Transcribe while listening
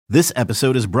This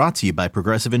episode is brought to you by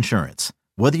Progressive Insurance.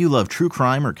 Whether you love true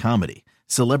crime or comedy,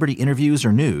 celebrity interviews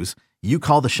or news, you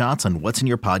call the shots on what's in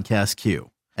your podcast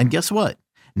queue. And guess what?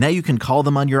 Now you can call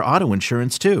them on your auto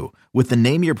insurance too with the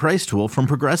Name Your Price tool from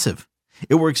Progressive.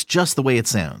 It works just the way it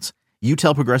sounds. You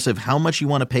tell Progressive how much you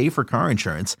want to pay for car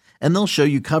insurance, and they'll show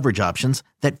you coverage options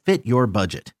that fit your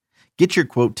budget. Get your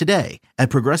quote today at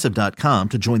Progressive.com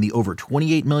to join the over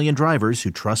 28 million drivers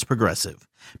who trust Progressive.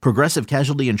 Progressive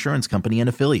Casualty Insurance Company and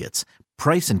Affiliates.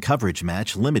 Price and coverage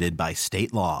match limited by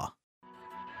state law.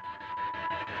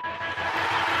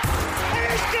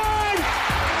 It's good!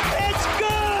 It's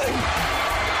good!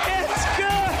 It's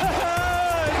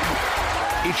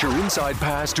good! It's your inside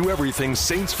pass to everything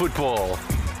Saints football.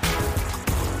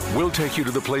 We'll take you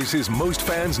to the places most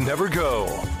fans never go.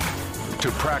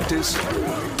 To practice,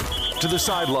 to the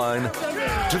sideline,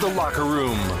 to the locker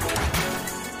room.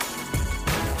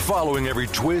 Following every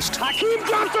twist, Hakeem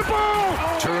drops the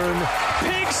ball! turn,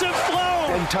 Pigs have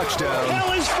flown! and touchdown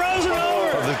Hell is frozen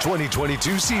over! of the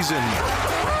 2022 season.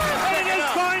 It is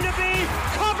going to be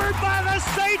covered by the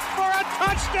Saints for a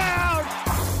touchdown!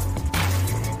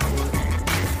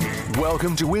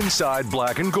 Welcome to Inside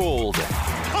Black and Gold.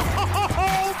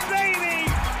 Oh, baby!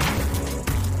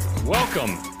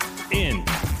 Welcome in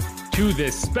to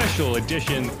this special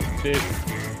edition, this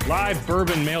live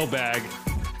bourbon mailbag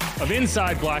of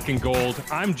Inside Black and Gold.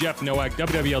 I'm Jeff Nowak,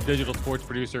 WWL digital sports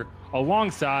producer,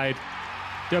 alongside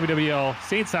WWL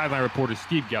Saints sideline reporter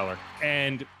Steve Geller.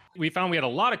 And we found we had a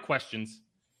lot of questions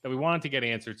that we wanted to get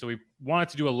answered, so we wanted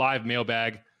to do a live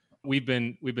mailbag. We've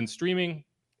been streaming,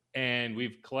 and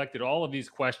we've collected all of these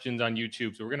questions on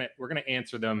YouTube. So we're gonna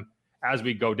answer them as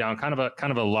we go down, kind of a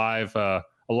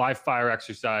live fire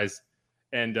exercise.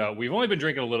 And we've only been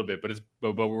drinking a little bit, but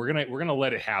we're gonna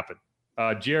let it happen.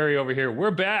 Jerry over here,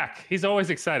 we're back. He's always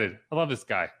excited. I love this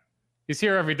guy. He's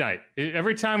here every night.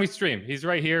 Every time we stream, he's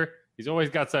right here. He's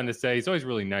always got something to say. He's always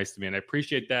really nice to me, and I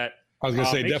appreciate that. I was going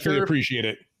to say, definitely appreciate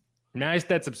it. Nice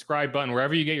that subscribe button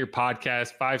wherever you get your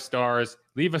podcast, 5 stars.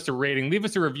 Leave us a rating. Leave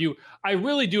us a review. I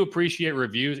really do appreciate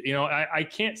reviews. You know, I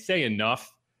can't say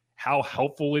enough how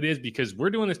helpful it is, because we're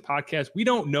doing this podcast. We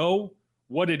don't know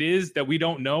what it is that we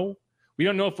don't know. We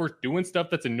don't know if we're doing stuff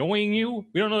that's annoying you.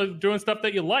 We don't know if we're doing stuff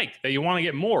that you like, that you want to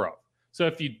get more of. So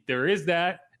if there is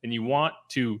that, and you want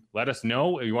to let us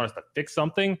know, or you want us to fix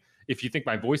something, if you think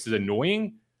my voice is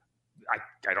annoying,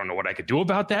 I don't know what I could do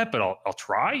about that, but I'll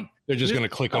try. They're just going to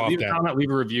click off that. Comment, leave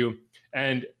a review.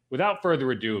 And without further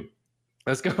ado,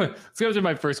 let's go to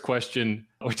my first question,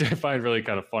 which I find really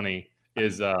kind of funny,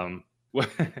 is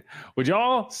would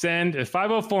y'all send a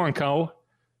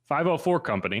 504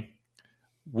 company,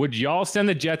 would y'all send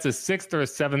the Jets a 6th or a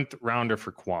 7th rounder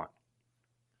for Kwon?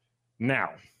 Now,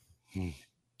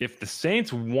 if the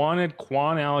Saints wanted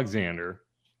Kwon Alexander,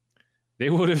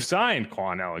 they would have signed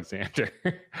Kwon Alexander.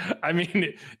 I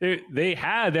mean, they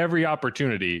had every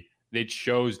opportunity. They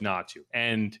chose not to.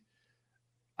 And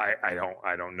I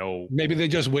don't know. Maybe they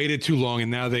just waited too long, and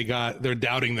now they're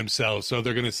doubting themselves. So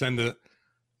they're going to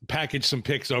package some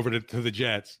picks over to the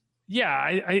Jets.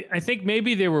 Yeah, I think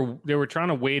maybe they were trying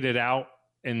to wait it out,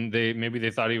 and maybe they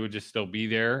thought he would just still be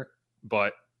there,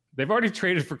 but they've already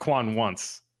traded for Kwon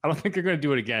once. I don't think they're going to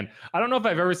do it again. I don't know if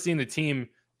I've ever seen a team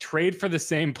trade for the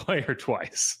same player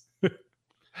twice.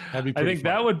 That'd be pretty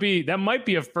fun. That might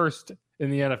be a first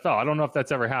in the NFL. I don't know if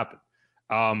that's ever happened.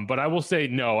 But I will say,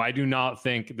 no, I do not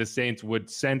think the Saints would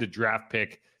send a draft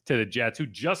pick to the Jets, who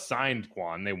just signed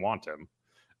Kwon. They want him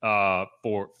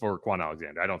for Kwon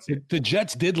Alexander. I don't see it. The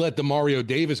Jets did let Demario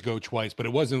Davis go twice, but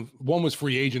one was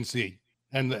free agency,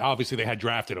 and obviously they had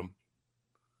drafted him.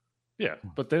 Yeah,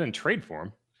 but they didn't trade for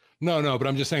him. No, but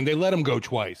I'm just saying they let him go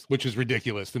twice, which is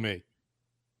ridiculous to me.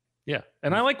 Yeah,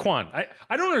 and I like Kwon.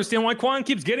 I don't understand why Kwon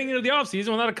keeps getting into the offseason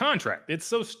without a contract. It's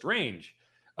so strange.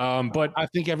 But I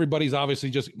think everybody's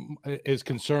obviously just is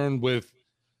concerned with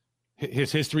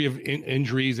his history of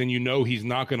injuries, and he's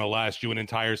not going to last you an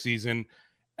entire season.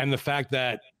 And the fact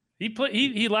that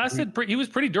he lasted, he was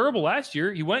pretty durable last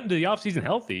year. He went into the offseason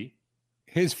healthy.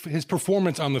 His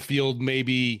performance on the field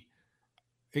maybe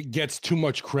it gets too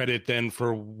much credit then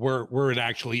for where it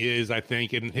actually is, I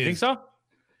think. And you think so?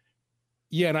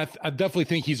 Yeah, and I definitely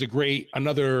think he's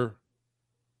another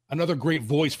great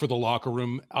voice for the locker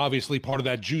room. Obviously, part of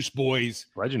that Juice Boys,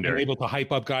 legendary, able to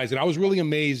hype up guys. And I was really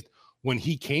amazed when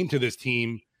he came to this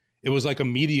team. It was like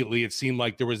immediately it seemed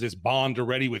like there was this bond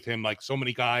already with him. Like so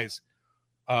many guys,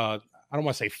 I don't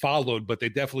want to say followed, but they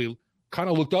definitely kind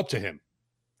of looked up to him.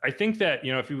 I think that,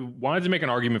 if you wanted to make an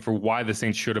argument for why the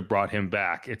Saints should have brought him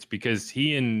back, it's because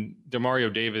he and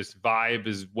Demario Davis vibe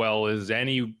as well as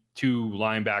any two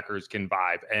linebackers can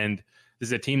vibe. And this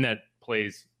is a team that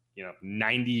plays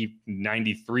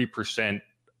 93%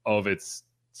 of its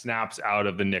snaps out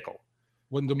of the nickel.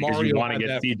 When DeMario you want to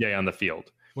get CJ on the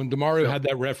field. When DeMario had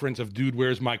that reference of "Dude,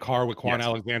 where's my car?" with Kwon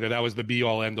Alexander, that was the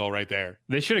be-all, end-all right there.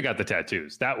 They should have got the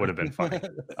tattoos. That would have been funny.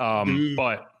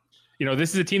 But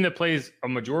this is a team that plays a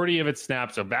majority of its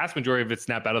snaps, a vast majority of its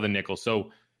snap out of the nickel.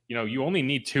 So you only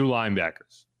need 2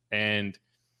 linebackers, and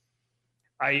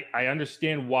I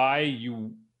understand why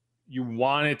you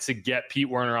wanted to get Pete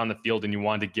Werner on the field and you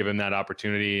wanted to give him that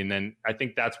opportunity. And then I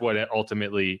think that's what it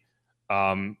ultimately.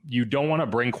 You don't want to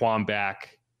bring Kwon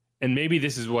back, and maybe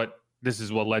this is what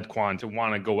led Kwon to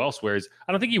want to go elsewhere. Is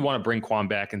I don't think you want to bring Kwon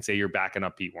back and say you're backing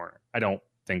up Pete Werner. I don't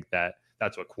think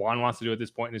that's what Kwon wants to do at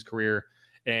this point in his career,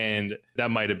 and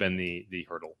that might have been the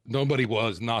hurdle. Nobody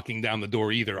was knocking down the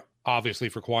door either, obviously,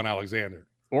 for Kwon Alexander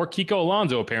or Kiko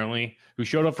Alonso, apparently, who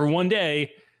showed up for one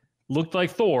day, looked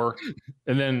like Thor,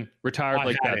 and then retired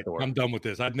like that Thor. I'm done with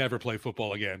this. I'd never play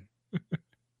football again.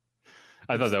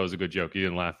 I thought that was a good joke. You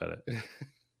didn't laugh at it.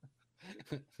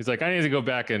 He's like, I need to go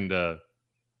back and to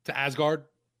Asgard.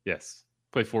 Yes,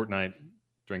 play Fortnite,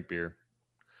 drink beer.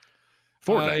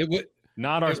 Fortnite,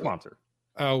 not our sponsor.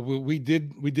 We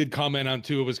did comment on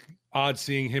too. It was odd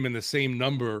seeing him in the same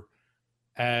number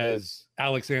as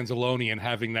Alex Anzalone and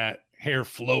having that hair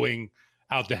flowing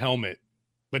out the helmet.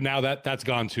 But now that's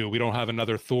gone too. We don't have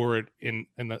another Thor in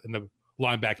the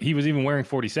linebacker. He was even wearing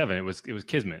 47. It was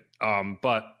Kismet.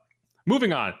 But.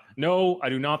 Moving on. No, I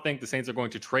do not think the Saints are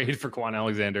going to trade for Kwon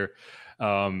Alexander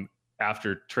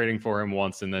after trading for him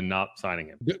once and then not signing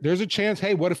him. There's a chance.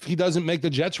 Hey, what if he doesn't make the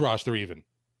Jets roster even?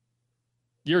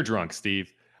 You're drunk,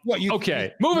 Steve. What?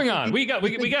 Okay, moving on. We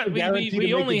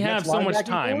only have so much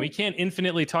time. We can't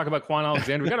infinitely talk about Kwon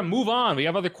Alexander. We got to move on. We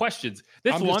have other questions.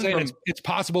 It's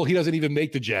possible he doesn't even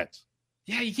make the Jets.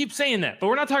 Yeah, you keep saying that, but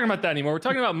we're not talking about that anymore. We're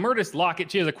talking about Murtis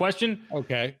Lockett. She has a question.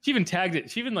 Okay. She even tagged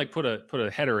it. She even put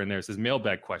a header in there. It says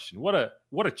mailbag question. What a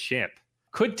champ.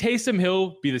 Could Taysom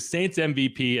Hill be the Saints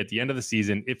MVP at the end of the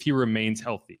season if he remains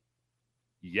healthy?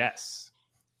 Yes,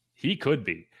 he could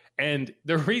be. And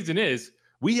the reason is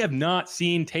we have not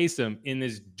seen Taysom in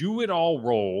this do-it-all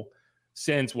role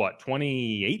since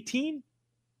 2018?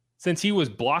 Since he was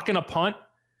blocking a punt,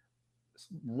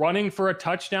 running for a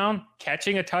touchdown,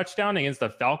 catching a touchdown against the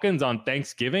Falcons on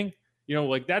Thanksgiving.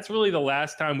 That's really the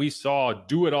last time we saw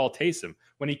do-it-all Taysom,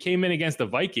 when he came in against the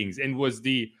Vikings and was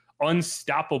the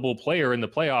unstoppable player in the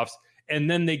playoffs,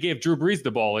 and then they gave Drew Brees the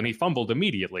ball and he fumbled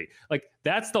immediately.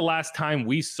 That's the last time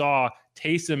we saw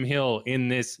Taysom Hill in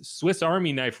this Swiss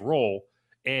Army knife role,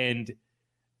 and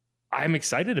I'm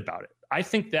excited about it. I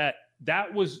think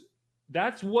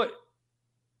that's what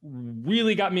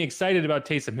really got me excited about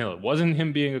Taysom Hill. It wasn't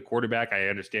him being a quarterback. I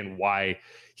understand why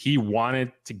he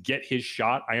wanted to get his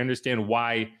shot. I understand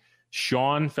why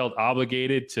Sean felt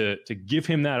obligated to give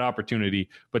him that opportunity,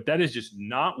 but that is just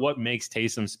not what makes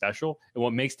Taysom special. And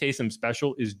what makes Taysom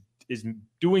special is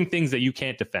doing things that you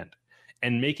can't defend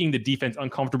and making the defense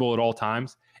uncomfortable at all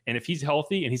times. And if he's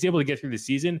healthy and he's able to get through the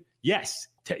season, yes,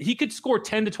 he could score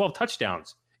 10 to 12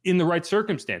 touchdowns in the right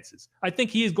circumstances. I think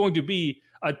he is going to be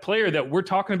a player that we're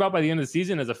talking about by the end of the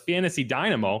season as a fantasy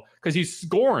dynamo, because he's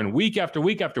scoring week after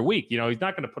week after week. He's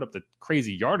not going to put up the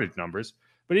crazy yardage numbers,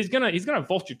 but he's gonna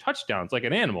vulture touchdowns like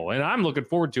an animal, and I'm looking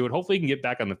forward to it. Hopefully, he can get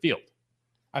back on the field.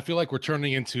 I feel like we're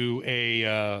turning into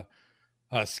a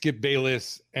Skip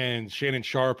Bayless and Shannon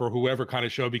Sharp or whoever kind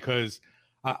of show, because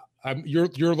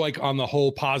you're like on the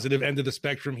whole positive end of the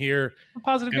spectrum here. I'm a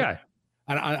positive guy.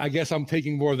 And I guess I'm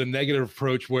taking more of the negative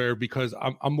approach, because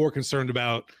I'm more concerned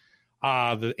about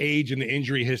the age and the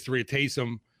injury history of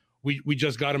Taysom. We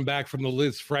just got him back from the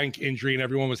Liz Frank injury, and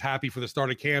everyone was happy for the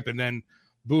start of camp. And then,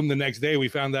 boom, the next day we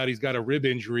found out he's got a rib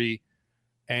injury.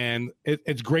 And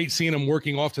it's great seeing him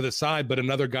working off to the side, but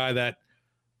another guy that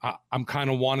I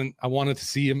wanted to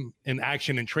see him in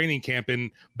action in training camp and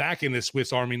back in this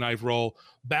Swiss Army knife role,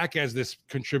 back as this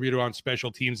contributor on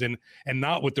special teams and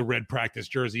not with the red practice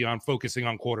jersey on, focusing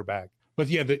on quarterback. But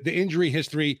yeah, the injury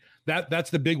history, that's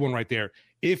the big one right there.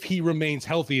 If he remains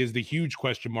healthy is the huge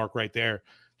question mark right there,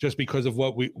 just because of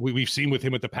what we've seen with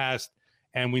him at the past.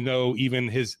 And we know even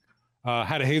his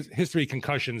had a history of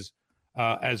concussions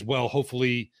as well.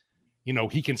 Hopefully,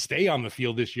 he can stay on the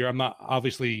field this year. I'm not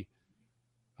obviously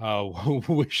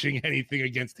wishing anything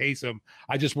against Taysom.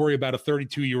 I just worry about a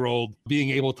 32-year-old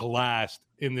being able to last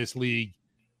in this league,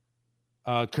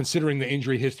 considering the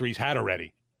injury history he's had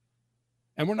already.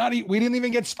 And we didn't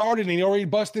even get started, and he already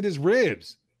busted his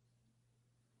ribs.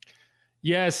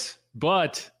 Yes,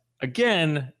 but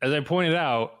again, as I pointed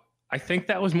out, I think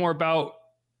that was more about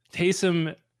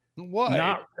Taysom. What?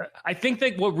 I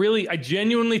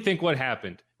genuinely think what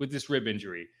happened with this rib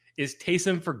injury is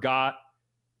Taysom forgot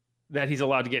that he's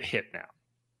allowed to get hit now,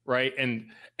 right? And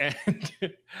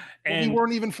we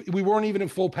weren't even in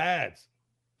full pads.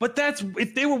 But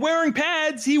if they were wearing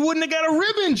pads, he wouldn't have got a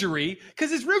rib injury because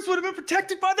his ribs would have been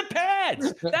protected by the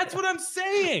pads. That's what I'm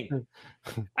saying.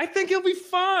 I think he'll be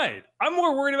fine. I'm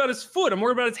more worried about his foot. I'm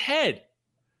worried about his head.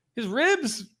 His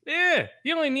ribs,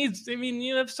 he only needs,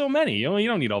 you have so many. You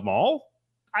don't need them all.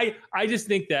 I just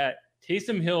think that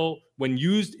Taysom Hill, when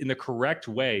used in the correct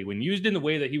way, when used in the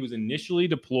way that he was initially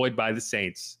deployed by the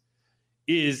Saints,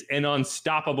 is an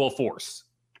unstoppable force.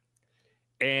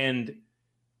 And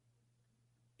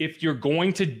if you're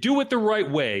going to do it the right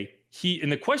way,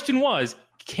 and the question was,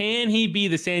 can he be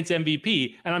the Saints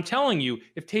MVP? And I'm telling you,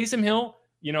 if Taysom Hill,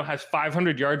 has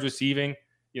 500 yards receiving,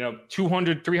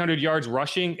 200, 300 yards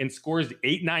rushing and scores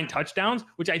 8-9 touchdowns,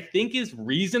 which I think is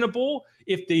reasonable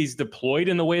if he's deployed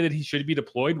in the way that he should be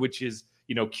deployed, which is,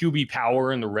 QB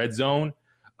power in the red zone.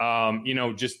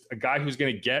 Just a guy who's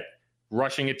going to get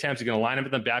rushing attempts. He's going to line up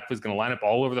in the backfield. He's going to line up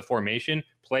all over the formation,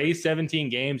 play 17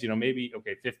 games, maybe,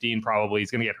 15 probably.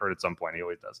 He's going to get hurt at some point. He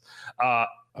always does.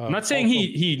 I'm not saying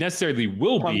he necessarily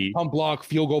will be. Pump block,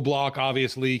 field goal block,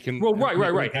 obviously.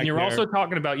 Right. And you're also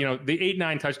talking about, the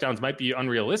 8-9 touchdowns might be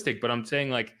unrealistic, but I'm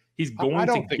saying he's going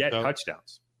to get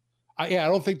touchdowns. I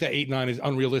don't think the 8-9 is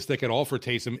unrealistic at all for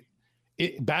Taysom.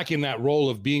 Back in that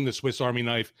role of being the Swiss Army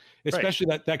knife, especially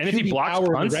that QB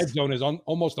power in the red zone is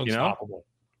almost unstoppable.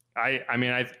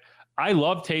 I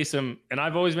love Taysom, and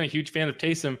I've always been a huge fan of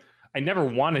Taysom. I never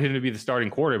wanted him to be the starting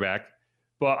quarterback,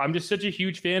 but I'm just such a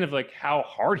huge fan of how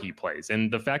hard he plays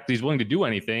and the fact that he's willing to do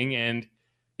anything. And,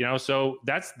 so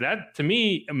that's to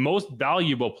me, most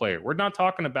valuable player. We're not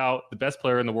talking about the best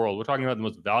player in the world. We're talking about the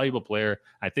most valuable player.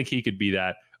 I think he could be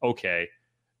that. Okay.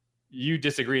 You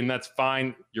disagree, and that's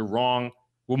fine. You're wrong.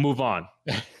 We'll move on.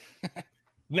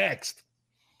 Next.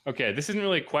 Okay. This isn't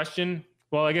really a question.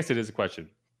 Well, I guess it is a question.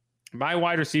 My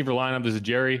wide receiver lineup, this is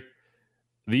Jerry,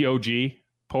 the OG,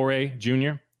 Pore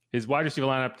Jr. His wide receiver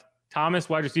lineup, Thomas,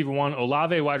 wide receiver 1,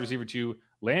 Olave, wide receiver 2,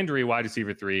 Landry, wide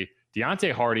receiver 3,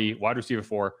 Deontay Hardy, wide receiver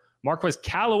 4, Marquez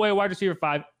Callaway, wide receiver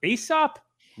 5, Aesop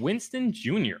Winston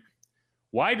Jr.,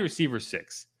 wide receiver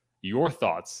 6. Your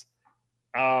thoughts?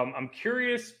 I'm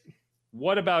curious,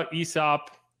 what about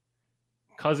Aesop,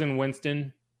 cousin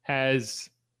Winston, has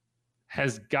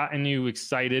gotten you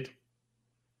excited?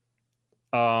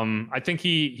 I think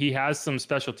he has some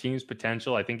special teams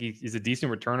potential. I think he's a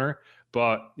decent returner,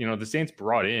 but the Saints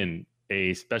brought in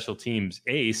a special teams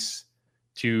ace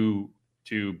to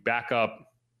back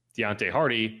up Deontay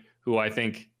Hardy, who I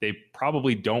think they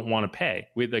probably don't want to pay.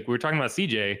 We were talking about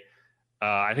CJ.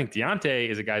 I think Deontay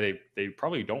is a guy they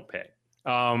probably don't pay.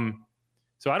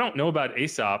 So I don't know about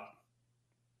Aesop.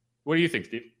 What do you think,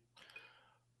 Steve?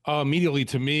 Immediately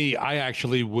to me, I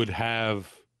actually would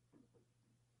have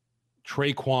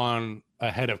Kwon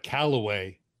ahead of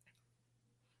Callaway.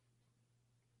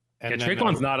 And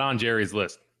Kwon's not on Jerry's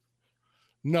list.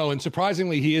 No, and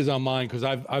surprisingly, he is on mine because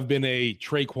I've been a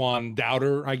Kwon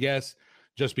doubter, I guess,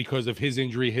 just because of his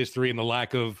injury history and the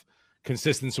lack of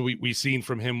consistency we've seen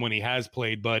from him when he has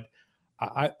played. But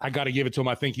I got to give it to him.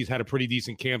 I think he's had a pretty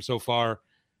decent camp so far,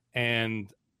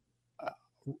 and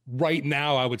right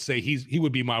now, I would say he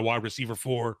would be my wide receiver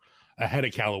 4 ahead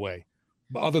of Callaway.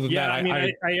 But other than that,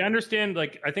 I understand.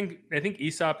 I think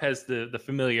Aesop has the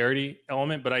familiarity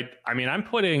element, but I'm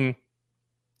putting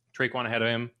Kwon ahead of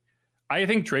him. I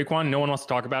think Kwon, no one wants to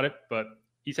talk about it, but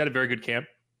he's had a very good camp,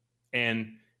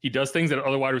 and he does things that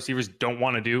other wide receivers don't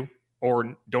want to do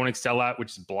or don't excel at,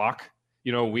 which is block.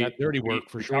 That dirty work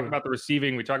for sure. We talk about the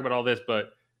receiving, we talk about all this,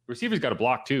 but receiver's got to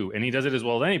block too, and he does it as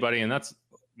well as anybody, and that's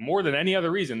more than any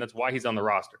other reason. That's why he's on the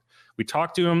roster. We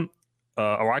talked to him,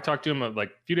 or I talked to him a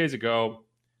few days ago,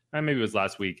 maybe it was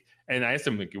last week, and I asked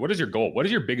him, what is your goal? What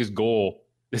is your biggest goal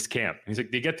this camp? And he's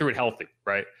like, they get through it healthy,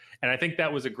 right? And I think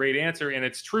that was a great answer, and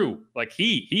it's true.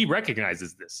 He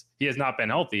recognizes this. He has not been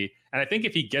healthy, and I think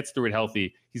if he gets through it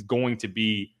healthy, he's going to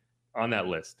be on that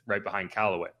list right behind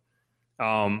Callaway.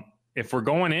 If we're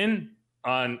going in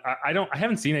on, I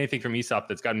haven't seen anything from Aesop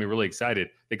that's gotten me really excited.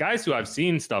 The guys who I've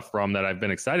seen stuff from that I've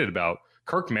been excited about,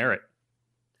 Kirk Merritt,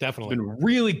 definitely been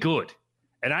really good,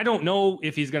 and I don't know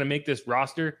if he's going to make this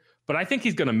roster, but I think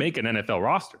he's going to make an NFL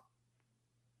roster.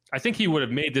 I think he would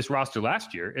have made this roster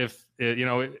last year if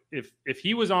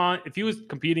he was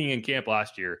competing in camp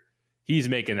last year. He's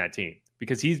making that team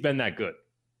because he's been that good.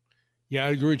 Yeah, I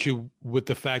agree with you with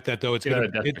the fact that though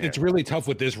it's really tough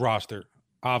with this roster,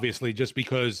 obviously, just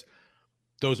because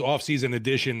those offseason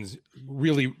additions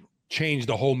really changed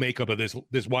the whole makeup of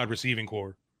this wide receiving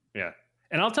core. Yeah,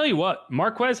 and I'll tell you what,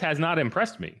 Marquez has not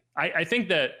impressed me. I think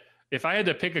that if I had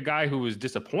to pick a guy who was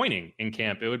disappointing in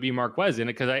camp, it would be Marquez, and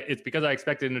it's because I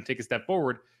expected him to take a step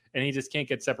forward, and he just can't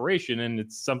get separation. And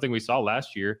it's something we saw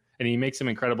last year, and he makes some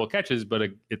incredible catches, but I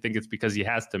think it's because he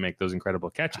has to make those incredible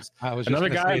catches. Another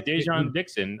guy, Dejon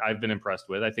Dixon, I've been impressed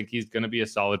with. I think he's going to be a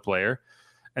solid player.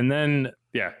 And then,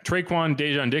 Traquan,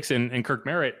 Dejon Dixon, and Kirk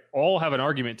Merritt all have an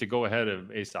argument to go ahead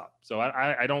of Aesop. So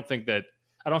I don't think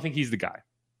he's the guy.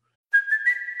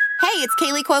 Hey, it's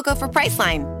Kaylee Cuoco for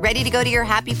Priceline. Ready to go to your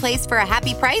happy place for a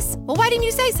happy price? Well, why didn't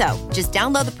you say so? Just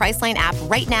download the Priceline app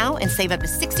right now and save up to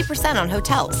 60% on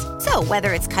hotels. So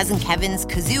whether it's Cousin Kevin's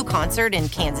Kazoo Concert in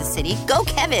Kansas City, go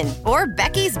Kevin, or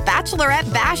Becky's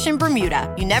Bachelorette Bash in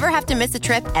Bermuda, you never have to miss a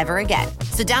trip ever again.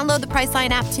 So download the Priceline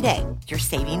app today. Your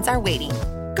savings are waiting.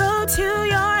 Go to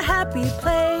your happy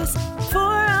place for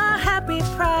a happy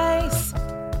price.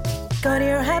 Go to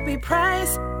your happy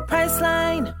price,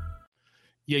 Priceline.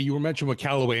 Yeah, you were mentioning with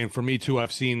Callaway, and for me too,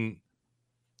 I've seen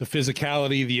the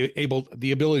physicality,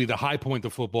 the ability to high point the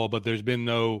football, but there's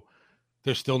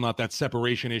still not that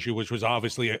separation issue, which was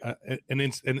obviously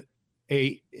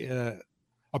a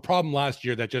problem last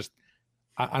year. That just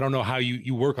I don't know how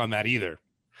you work on that either.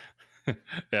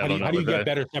 How do you get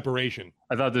better separation?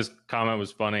 I thought this comment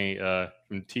was funny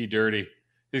from T Dirty.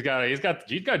 He's got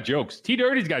jokes. T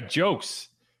Dirty's got jokes.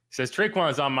 He says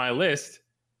Traquan is on my list.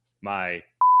 My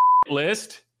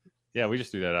list. Yeah, we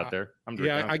just do that out there.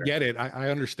 I get it. I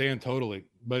understand totally,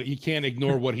 but you can't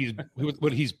ignore what he's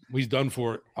done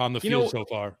for on the field so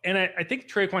far. And I think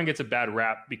Traquan gets a bad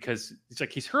rap because it's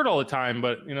like he's hurt all the time,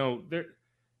 but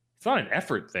it's not an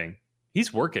effort thing.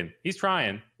 He's working, he's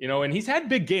trying, and he's had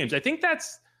big games. I think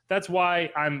that's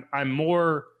why I'm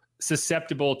more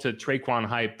susceptible to Traquan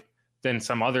hype than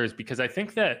some others, because I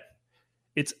think that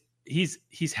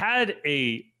he's had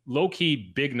a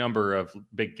low-key big number of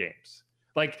big games.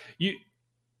 Like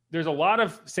there's a lot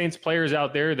of Saints players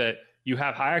out there that you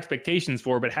have high expectations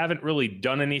for, but haven't really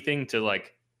done anything to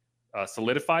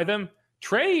solidify them.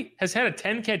 Trey has had a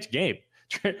 10-catch game.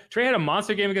 Trey had a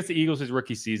monster game against the Eagles his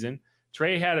rookie season.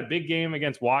 Trey had a big game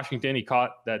against Washington. He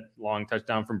caught that long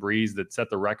touchdown from Breeze that set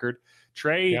the record.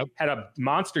 Trey had a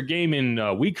monster game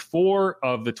in week 4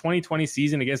 of the 2020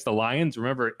 season against the Lions.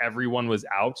 Remember, everyone was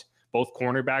out. Both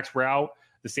cornerbacks were out.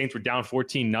 The Saints were down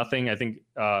 14-0. I think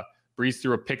Breeze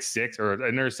threw a pick 6 or an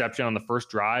interception on the first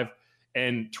drive.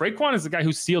 And Traquan is the guy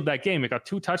who sealed that game. He got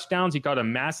 2 touchdowns. He got a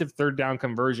massive third down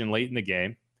conversion late in the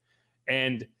game.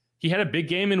 And he had a big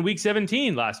game in week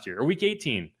 17 last year, or week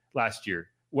 18 last year,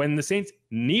 when the Saints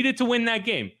needed to win that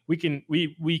game. We can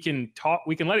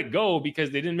let it go because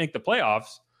they didn't make the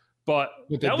playoffs, but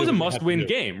that was a must-win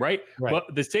game, right?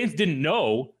 But the Saints didn't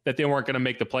know that they weren't going to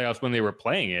make the playoffs when they were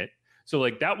playing it. So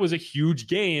that was a huge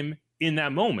game in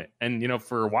that moment. And,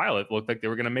 for a while, it looked like they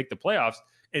were going to make the playoffs.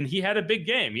 And he had a big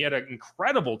game. He had an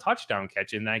incredible touchdown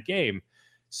catch in that game.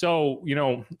 So,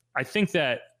 I think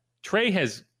that Trey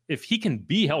if he can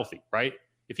be healthy, right?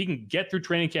 If he can get through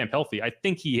training camp healthy, I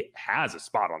think he has a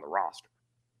spot on the roster.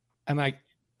 And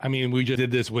I mean, we just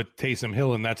did this with Taysom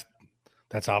Hill, and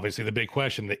that's obviously the big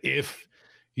question. If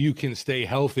you can stay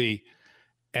healthy,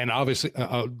 and obviously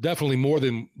definitely more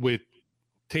than with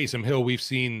Taysom Hill, we've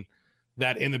seen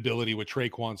that inability with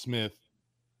Traquan Smith.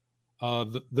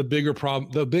 The bigger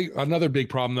problem, another big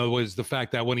problem though, was the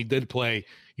fact that when he did play,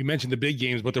 you mentioned the big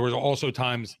games, but there was also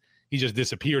times he just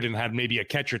disappeared and had maybe a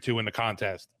catch or two in the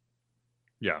contest.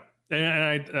 Yeah.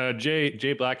 And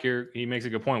Jay Black here, he makes a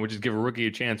good point, which is give a rookie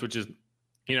a chance, which is,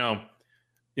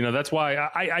 that's why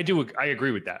I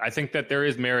agree with that. I think that there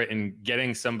is merit in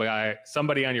getting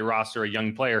somebody on your roster, a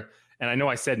young player. And I know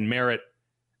I said merit,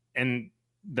 and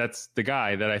that's the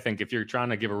guy that I think if you're trying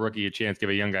to give a rookie a chance, give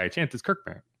a young guy a chance, it's Kirk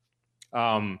Merritt.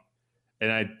 And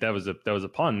that was a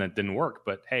pun that didn't work,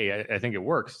 but hey, I think it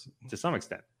works to some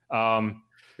extent.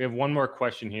 We have one more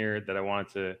question here that I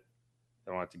wanted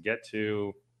to get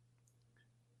to,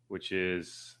 which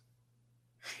is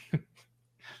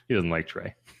he doesn't like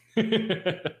Trey.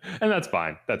 And that's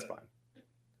fine.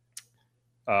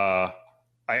 I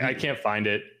can't find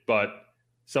it, but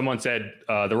someone said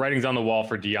the writing's on the wall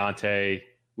for Deontay,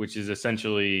 which is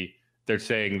essentially they're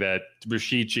saying that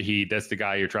Rashid Shaheed, that's the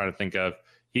guy you're trying to think of.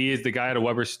 He is the guy at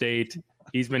Weber State.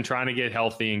 He's been trying to get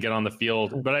healthy and get on the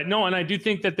field. But I do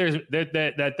think that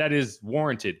that is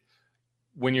warranted.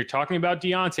 When you're talking about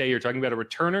Deontay, you're talking about a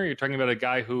returner. You're talking about a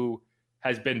guy who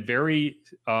has been very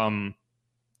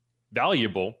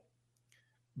valuable,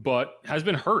 but has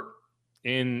been hurt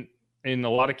in a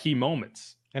lot of key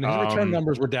moments. And his return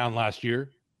numbers were down last year.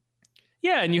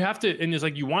 Yeah, and you have to, and it's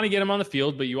like you want to get him on the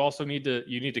field, but you also need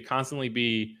to constantly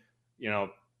be,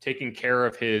 taking care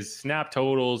of his snap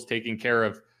totals, taking care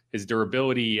of his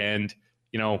durability, and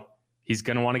he's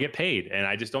going to want to get paid. And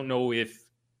I just don't know if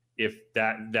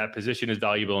that position is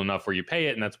valuable enough where you pay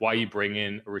it. And that's why you bring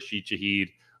in Rashid Shaheed,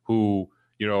 who,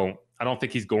 I don't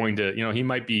think he's going to, he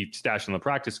might be stashed on the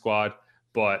practice squad,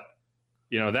 but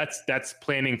that's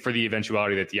planning for the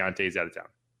eventuality that Deontay is out of town.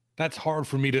 That's hard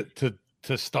for me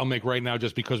to stomach right now,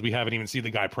 just because we haven't even seen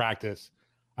the guy practice.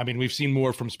 I mean, we've seen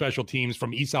more from special teams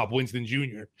from Aesop Winston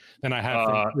Jr. than I have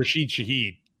from Rashid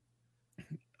Shaheed.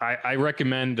 I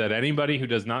recommend that anybody who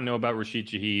does not know about Rashid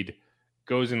Shaheed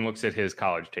goes and looks at his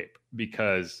college tape,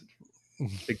 because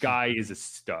the guy is a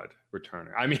stud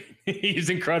returner. I mean, he's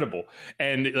incredible.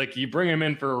 And you bring him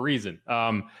in for a reason.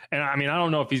 And I mean, I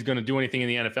don't know if he's going to do anything in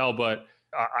the NFL, but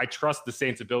I trust the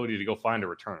Saints' ability to go find a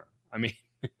returner. I mean,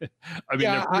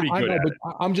 they're pretty good at it.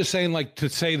 I'm just saying, to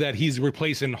say that he's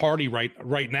replacing Hardy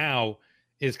right now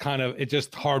is it's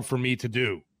just hard for me to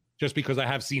do, just because I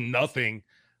have seen nothing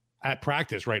at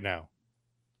practice right now.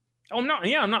 Oh, I'm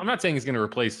not saying he's going to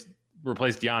replace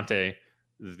Deontay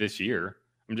this year.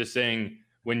 I'm just saying,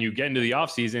 when you get into the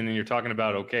offseason and you're talking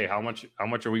about, okay, how much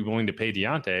are we willing to pay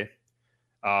Deontay?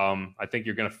 I think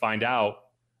you're going to find out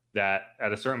that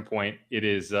at a certain point it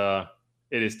is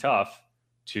tough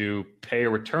to pay a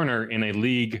returner in a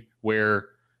league where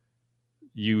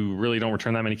you really don't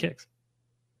return that many kicks.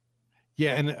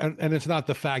 Yeah, and it's not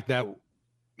the fact that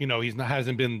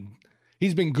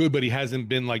he's been good, but he hasn't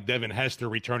been like Devin Hester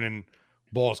returning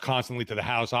balls constantly to the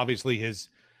house. Obviously, his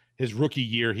rookie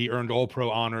year, he earned All-Pro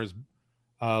honors.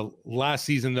 Last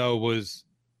season, though, was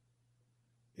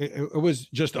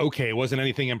just okay. It wasn't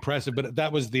anything impressive, but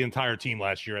that was the entire team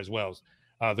last year as well.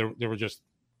 There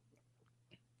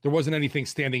wasn't anything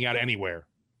standing out anywhere.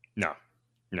 No.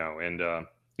 And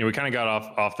we kind of got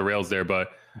off the rails there,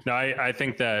 but no, I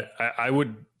think that I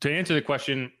would, to answer the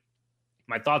question,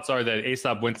 my thoughts are that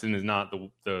Aesop Winston is not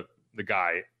the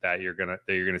guy that you're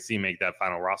gonna see make that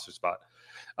final roster spot.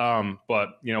 But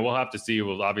we'll have to see.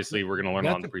 We're going to learn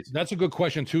on the preseason. That's a good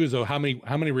question too. Is though, how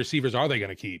many receivers are they going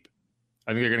to keep?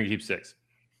 I think they're going to keep 6.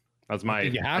 That's my.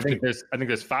 I think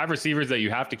there's 5 receivers that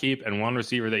you have to keep and 1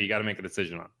 receiver that you got to make a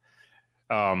decision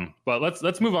on. But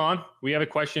let's move on. We have a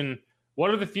question.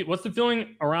 What's the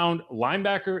feeling around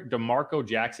linebacker DeMarco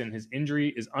Jackson? His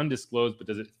injury is undisclosed, but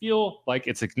does it feel like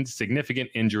it's a significant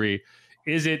injury?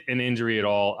 Is it an injury at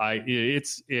all? I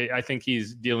think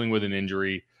he's dealing with an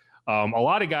injury. A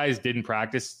lot of guys didn't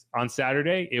practice on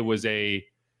Saturday. It was the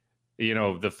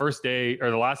first day or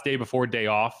the last day before day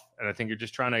off, and I think you're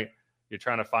trying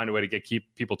to find a way to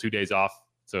keep people 2 days off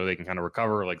so they can kind of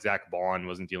recover. Like Zach Bond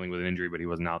wasn't dealing with an injury, but he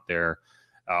wasn't out there.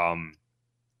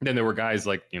 Then there were guys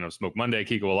like Smoke Monday,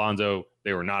 Kiko Alonso.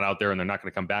 They were not out there, and they're not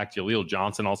going to come back. Jaleel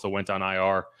Johnson also went on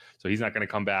IR, so he's not going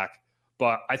to come back.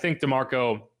 But I think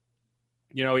DeMarco,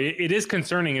 it is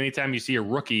concerning anytime you see a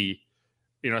rookie.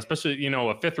 Especially, a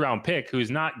 5th round pick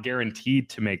who's not guaranteed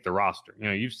to make the roster.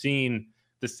 You've seen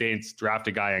the Saints draft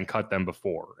a guy and cut them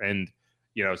before. And,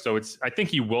 so I think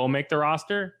he will make the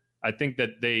roster. I think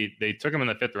that they took him in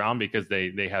the 5th round because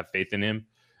they have faith in him.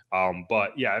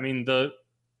 But yeah, I mean, the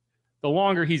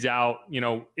longer he's out,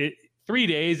 3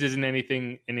 days isn't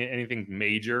anything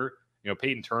major.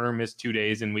 Peyton Turner missed 2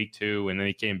 days in week 2, and then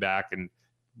he came back and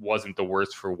wasn't the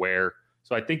worst for wear.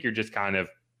 So I think you're just kind of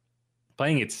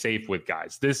playing it safe with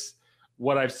guys.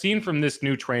 What I've seen from this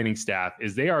new training staff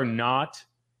is they are not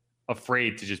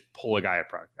afraid to just pull a guy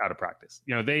out of practice.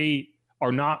 They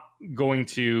are not going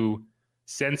to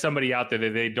send somebody out there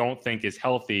that they don't think is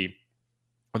healthy,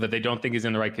 or that they don't think is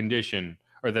in the right condition,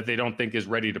 or that they don't think is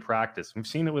ready to practice. We've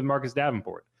seen it with Marcus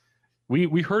Davenport.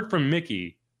 We heard from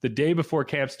Mickey the day before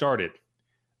camp started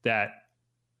that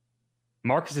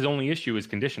Marcus's only issue is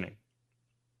conditioning.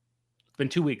 It's been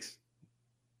 2 weeks.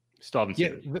 Still haven't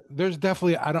seen it. There's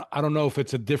definitely, I don't know if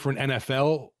it's a different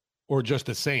NFL or just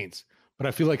the Saints, but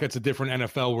I feel like it's a different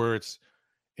NFL where it's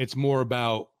more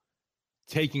about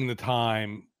taking the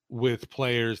time with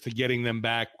players to getting them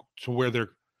back to where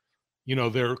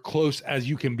they're close as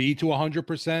you can be to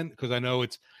 100%. Because I know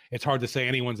it's hard to say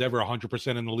anyone's ever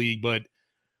 100% in the league, but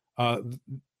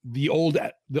the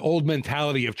old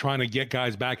mentality of trying to get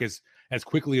guys back as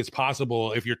quickly as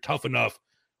possible if you're tough enough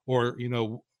or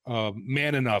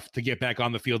man enough to get back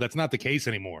on the field. That's not the case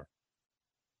anymore.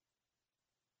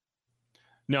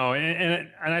 No, and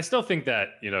I still think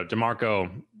that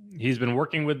DeMarco, he's been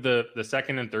working with the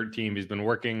second and third team. He's been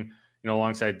working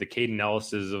alongside the Caden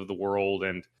Ellis's of the world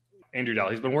and Andrew Dowell.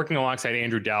 He's been working alongside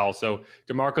Andrew Dowell. So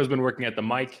DeMarco's been working at the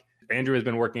mic. Andrew has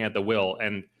been working at the will,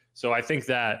 and so I think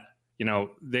that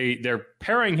they're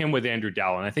pairing him with Andrew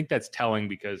Dowell, and I think that's telling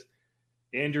because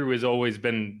Andrew has always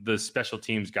been the special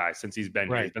teams guy since he's been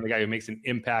here. He's been the guy who makes an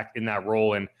impact in that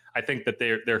role. And I think that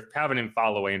they're having him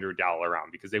follow Andrew Dowell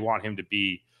around because they want him to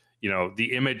be, the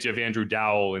image of Andrew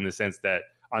Dowell in the sense that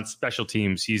on special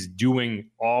teams, he's doing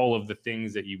all of the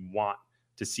things that you want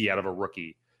to see out of a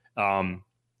rookie. And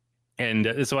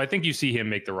so I think you see him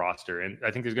make the roster. And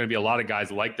I think there's going to be a lot of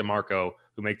guys like DeMarco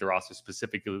who make the roster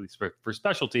specifically for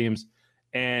special teams.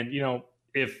 And,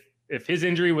 if his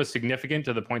injury was significant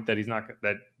to the point that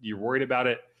that you're worried about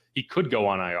it, he could go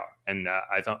on IR. And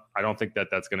I don't think that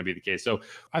that's going to be the case. So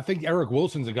I think Eric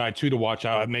Wilson's a guy too to watch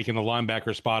out, making the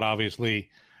linebacker spot, obviously,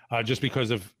 just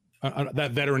because of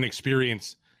that veteran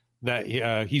experience that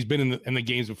he's been in the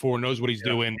games before, knows what he's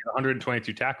doing.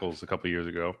 122 tackles a couple of years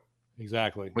ago.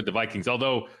 Exactly. With the Vikings.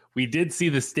 Although we did see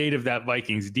the state of that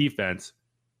Vikings defense,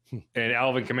 and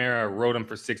Alvin Kamara rode him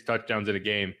for 6 touchdowns in a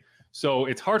game. So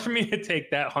it's hard for me to take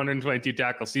that 122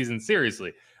 tackle season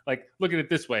seriously. Like, look at it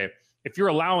this way. If you're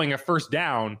allowing a first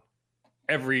down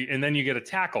and then you get a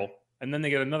tackle, and then they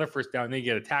get another first down, and then you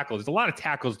get a tackle, there's a lot of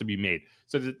tackles to be made.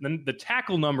 So the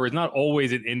tackle number is not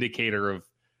always an indicator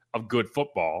of good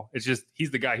football. It's just he's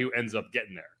the guy who ends up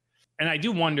getting there. And I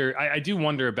do wonder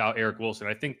about Eric Wilson.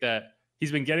 I think that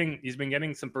he's been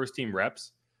getting some first team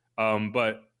reps,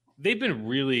 but they've been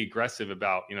really aggressive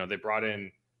about, they brought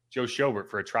in Joe Schobert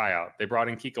for a tryout. They brought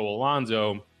in Kiko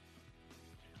Alonso.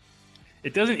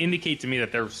 It doesn't indicate to me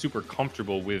that they're super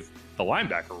comfortable with the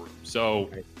linebacker room. So,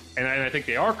 and I think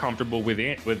they are comfortable with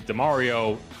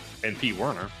DeMario and Pete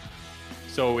Werner.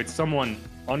 So it's someone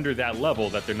under that level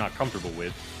that they're not comfortable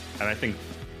with. And I think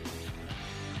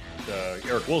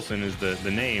Eric Wilson is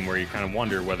the name where you kind of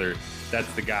wonder whether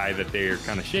that's the guy that they're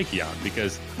kind of shaky on,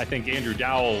 because I think Andrew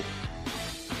Dowell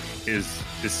is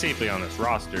safely on this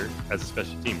roster as a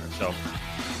special teamer. So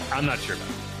I'm not sure about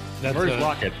it. Where's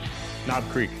Lockett? Knob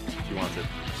Creek, she wants it.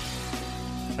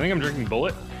 I think I'm drinking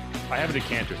Bullet. I have a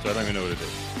decanter, so I don't even know what it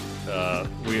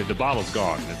is. The bottle's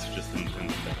gone. It's just in the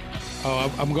thing.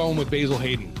 Oh, I'm going with Basil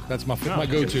Hayden. That's my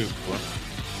go-to. Well,